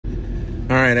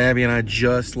right, Abby and I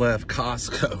just left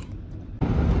Costco.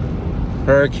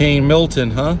 Hurricane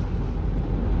Milton, huh?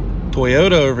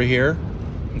 Toyota over here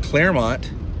in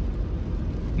Claremont,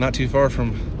 not too far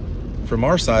from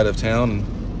our side of town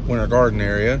in Winter Garden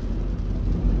area.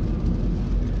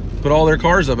 Put all their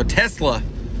cars up. A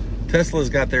Tesla's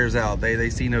got theirs out. They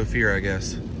see no fear, I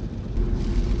guess.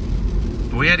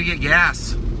 But we had to get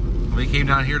gas. We came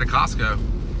down here to Costco.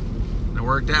 It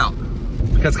worked out.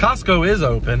 Because Costco is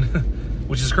open,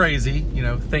 which is crazy. You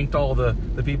know, thanked all the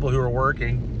people who are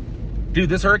working. Dude,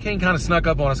 this hurricane kind of snuck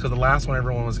up on us because the last one,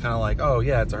 everyone was kind of like, oh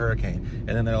yeah, it's a hurricane.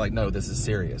 And then they're like, no, this is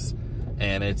serious.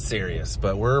 And it's serious.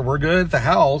 But we're good at the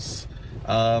house.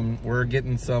 We're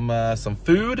getting some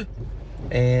food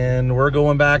and we're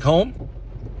going back home.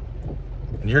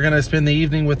 And you're gonna spend the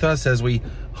evening with us as we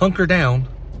hunker down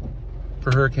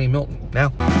for Hurricane Milton.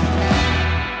 Now,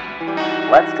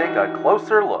 let's take a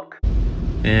closer look.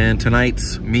 And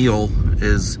tonight's meal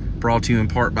is brought to you in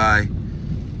part by,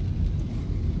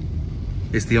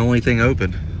 it's the only thing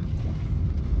open.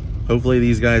 Hopefully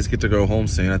these guys get to go home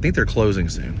soon. I think they're closing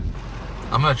soon.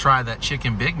 I'm gonna try that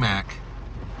chicken Big Mac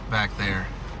back there.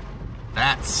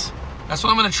 That's what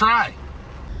I'm gonna try.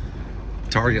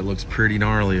 Target looks pretty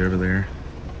gnarly over there.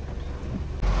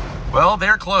 Well,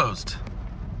 they're closed.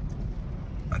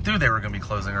 I knew they were gonna be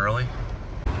closing early.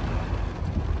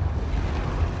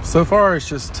 So far, it's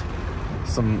just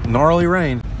some gnarly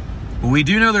rain. We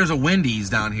do know there's a Wendy's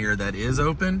down here that is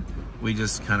open. We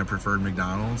just kind of preferred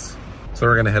McDonald's. So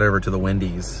we're gonna head over to the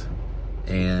Wendy's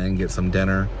and get some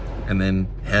dinner and then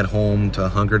head home to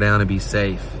hunker down and be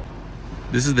safe.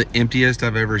 This is the emptiest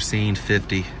I've ever seen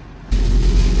 50.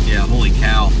 Yeah, holy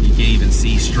cow. You can't even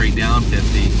see straight down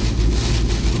 50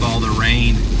 with all the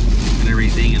rain and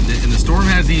everything. And the storm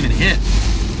hasn't even hit,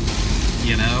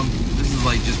 you know? This is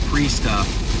like just pre-stuff.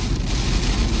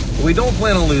 We don't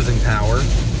plan on losing power.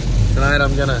 Tonight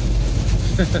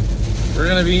we're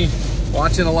gonna be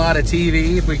watching a lot of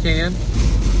TV if we can.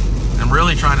 I'm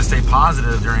really trying to stay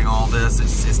positive during all this.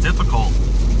 It's difficult,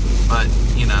 but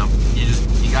you know,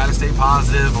 you gotta stay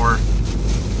positive or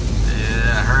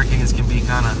hurricanes can be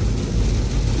kind of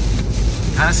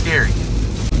scary.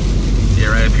 Yeah,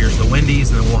 right up here's the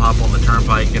Wendy's, and then we'll hop on the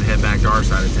turnpike and head back to our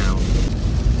side of town.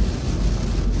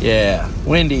 Yeah,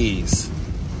 Wendy's.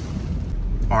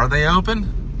 Are they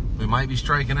open? We might be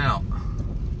striking out.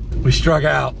 We struck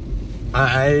out.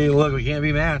 Look, we can't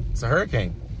be mad. It's a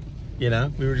hurricane. You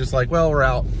know, we were just like, well, we're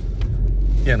out.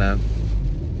 You know.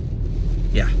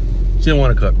 Yeah, she didn't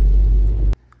want to cook.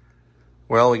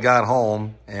 Well, we got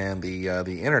home and the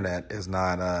internet is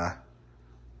not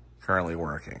currently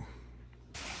working.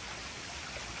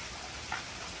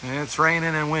 And it's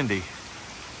raining and windy.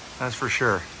 That's for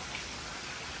sure.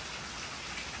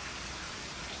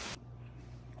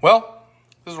 Well,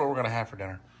 this is what we're gonna have for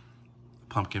dinner.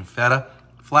 Pumpkin feta,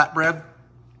 flatbread,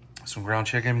 some ground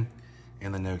chicken,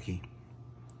 and the gnocchi.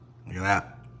 Look at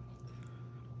that.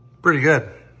 Pretty good.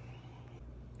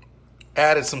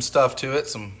 Added some stuff to it,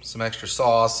 some extra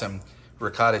sauce and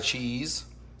ricotta cheese.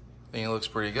 I think it looks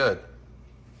pretty good.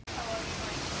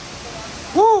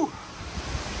 Woo!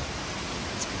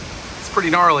 It's pretty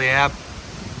gnarly, Ab.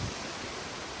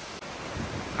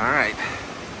 All right,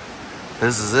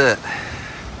 this is it.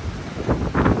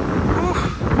 Woo.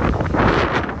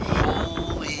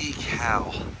 Holy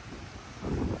cow.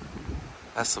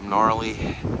 That's some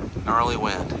gnarly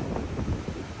wind.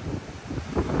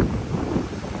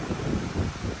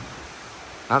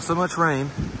 Not so much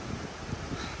rain,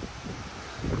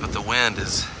 but the wind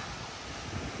is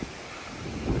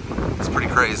pretty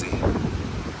crazy.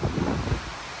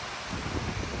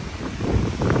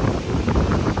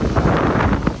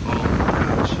 Oh my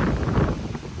gosh.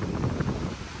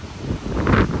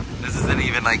 This isn't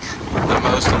even like the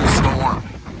most of the storm.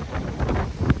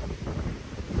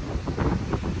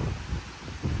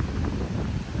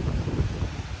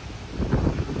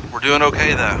 We're doing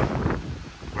okay though.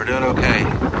 We're doing okay.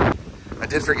 I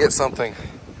did forget something.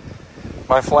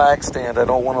 My flag stand, I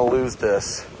don't want to lose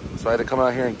this. So I had to come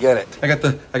out here and get it. I got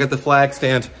the flag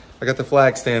stand. I got the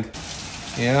flag stand.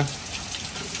 Yeah. The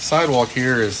sidewalk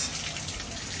here is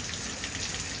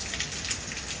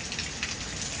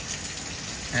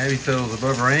Abby said it was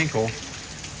above her ankle.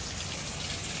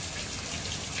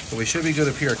 So we should be good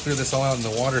up here. I cleared this all out and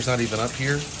the water's not even up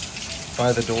here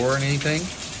by the door or anything.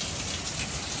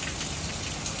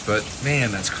 But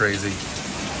man, that's crazy.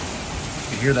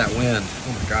 You hear that wind.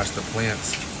 Oh my gosh, the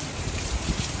plants.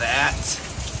 That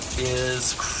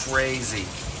is crazy.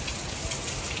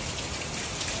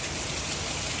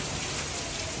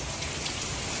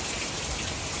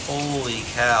 Holy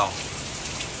cow.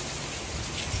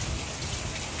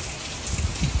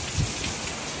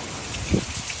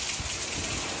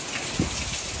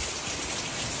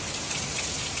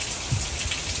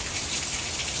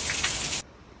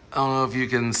 I don't know if you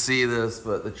can see this,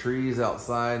 but the trees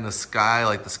outside in the sky,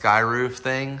 like the sky roof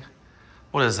thing.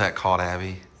 What is that called,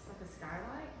 Abby? It's like a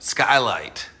skylight?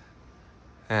 Skylight.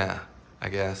 Yeah, I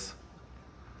guess.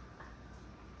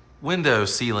 Window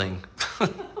ceiling. A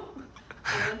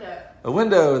window. A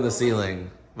window in the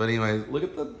ceiling. But anyway, look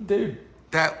at the dude.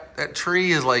 That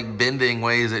tree is like bending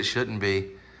ways it shouldn't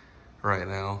be right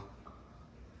now.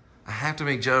 I have to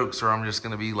make jokes or I'm just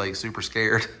gonna be like super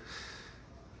scared.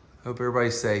 Hope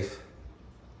everybody's safe.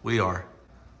 We are.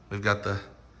 We've got the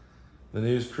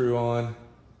news crew on.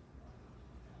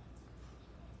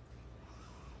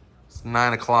 It's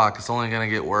 9 o'clock. It's only gonna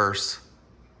get worse.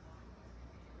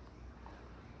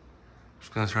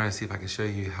 Just gonna try to see if I can show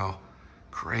you how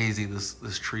crazy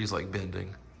this tree's like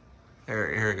bending.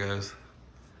 Here it goes.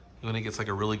 When it gets like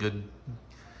a really good,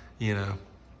 you know.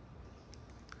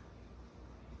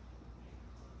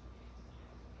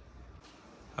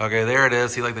 Okay, there it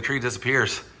is. See, like the tree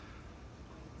disappears.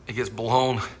 It gets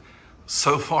blown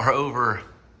so far over.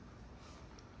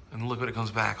 And look when it comes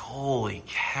back. Holy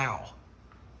cow.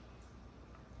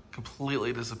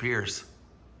 Completely disappears.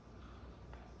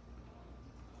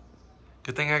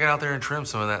 Good thing I got out there and trimmed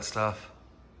some of that stuff.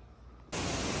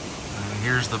 And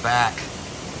here's the back.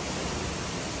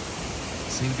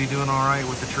 Seem to be doing all right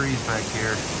with the trees back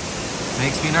here.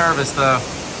 Makes me nervous though.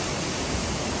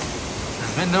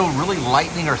 There's been no really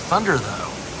lightning or thunder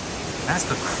though. That's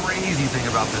the crazy thing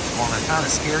about this storm. It's not a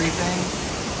scary thing.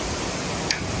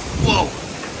 Whoa.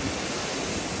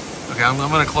 Okay, I'm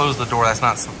gonna close the door. That's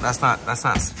not,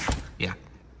 yeah.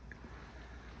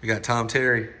 We got Tom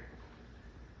Terry.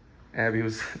 Abby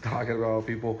was talking about how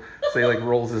people say like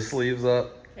rolls his sleeves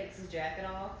up. Takes his jacket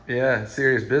off. Yeah,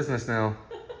 serious business now.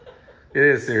 It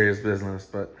is serious business,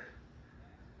 but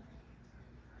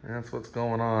that's what's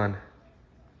going on.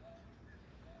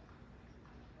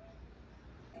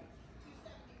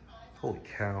 Holy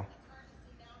cow.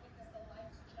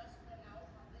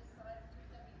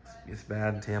 It's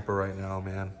bad in Tampa right now,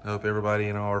 man. I hope everybody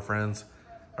and all our friends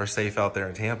are safe out there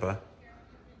in Tampa.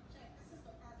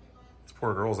 These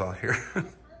poor girls out here.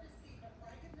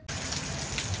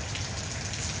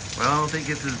 Well, I don't think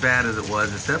it's as bad as it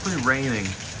was. It's definitely raining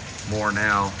more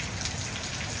now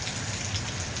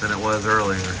than it was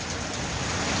earlier.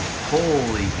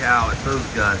 Holy cow, it's those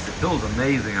gusts. It feels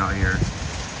amazing out here.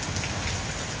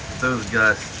 Those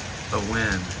gusts of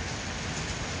wind.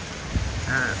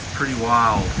 That's pretty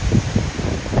wild.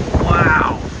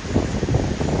 Wow.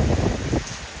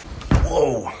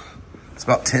 Whoa. It's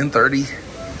about 10:30.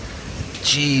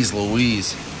 Jeez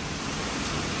Louise.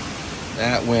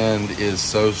 That wind is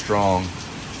so strong.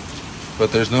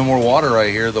 But there's no more water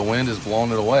right here. The wind has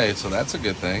blown it away, so that's a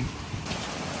good thing.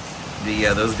 But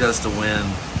yeah, those gusts of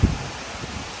wind,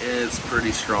 it's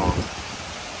pretty strong.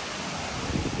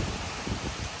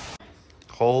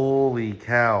 Holy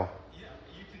cow.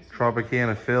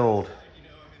 Tropicana filled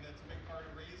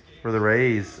for the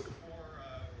Rays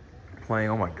playing.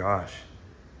 Oh my gosh.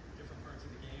 Different parts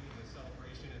of the game and the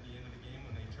celebration at the end of the game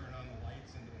when they turn on the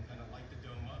lights and kind of light the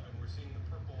dome up, and we're seeing the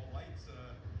purple lights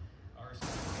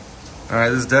All right,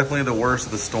 this is definitely the worst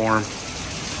of the storm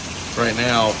right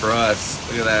now for us.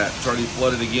 Look at that, it's already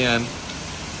flooded again.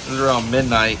 This is around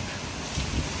midnight.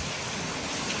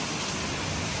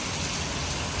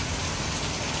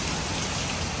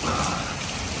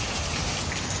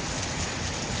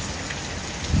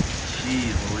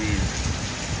 Jeez Louise.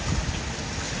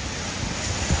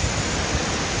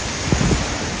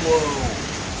 Whoa.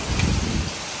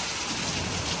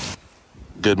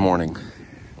 Good morning.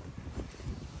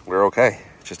 We're okay.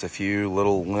 Just a few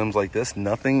little limbs like this.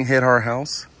 Nothing hit our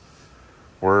house.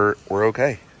 We're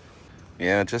okay.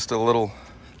 Yeah, just a little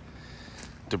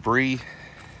debris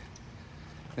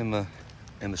in the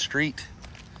street.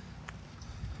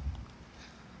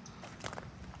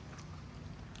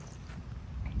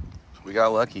 We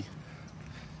got lucky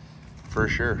for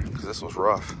sure, because this was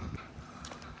rough.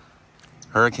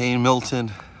 Hurricane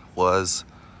Milton was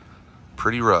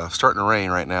pretty rough. Starting to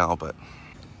rain right now, but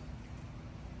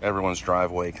everyone's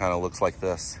driveway kind of looks like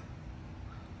this.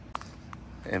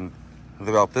 And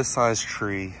about this size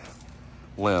tree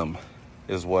limb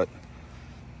is what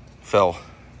fell.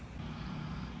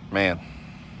 Man.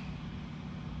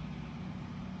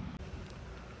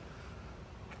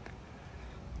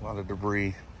 A lot of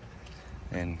debris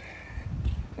and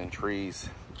trees.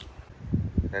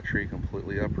 That tree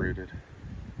completely uprooted.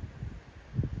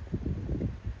 That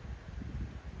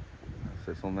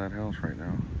sits on that house right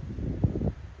now.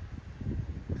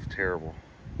 It's terrible.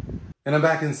 And I'm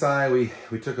back inside. We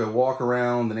took a walk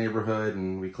around the neighborhood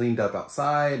and we cleaned up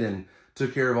outside and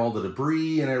took care of all the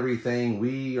debris and everything.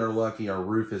 We are lucky our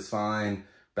roof is fine.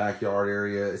 backyard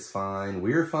area is fine.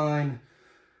 We're fine.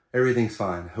 Everything's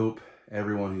fine. Hope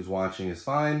everyone who's watching is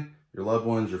fine. Your loved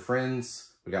ones, your friends.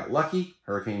 We got lucky.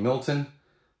 Hurricane Milton.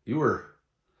 You were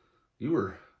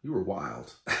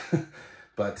wild.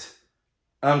 But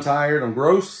I'm tired. I'm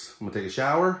gross. I'm gonna take a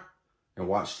shower and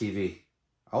watch TV.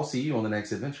 I'll see you on the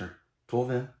next adventure. Till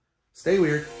then, stay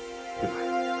weird.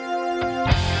 Goodbye.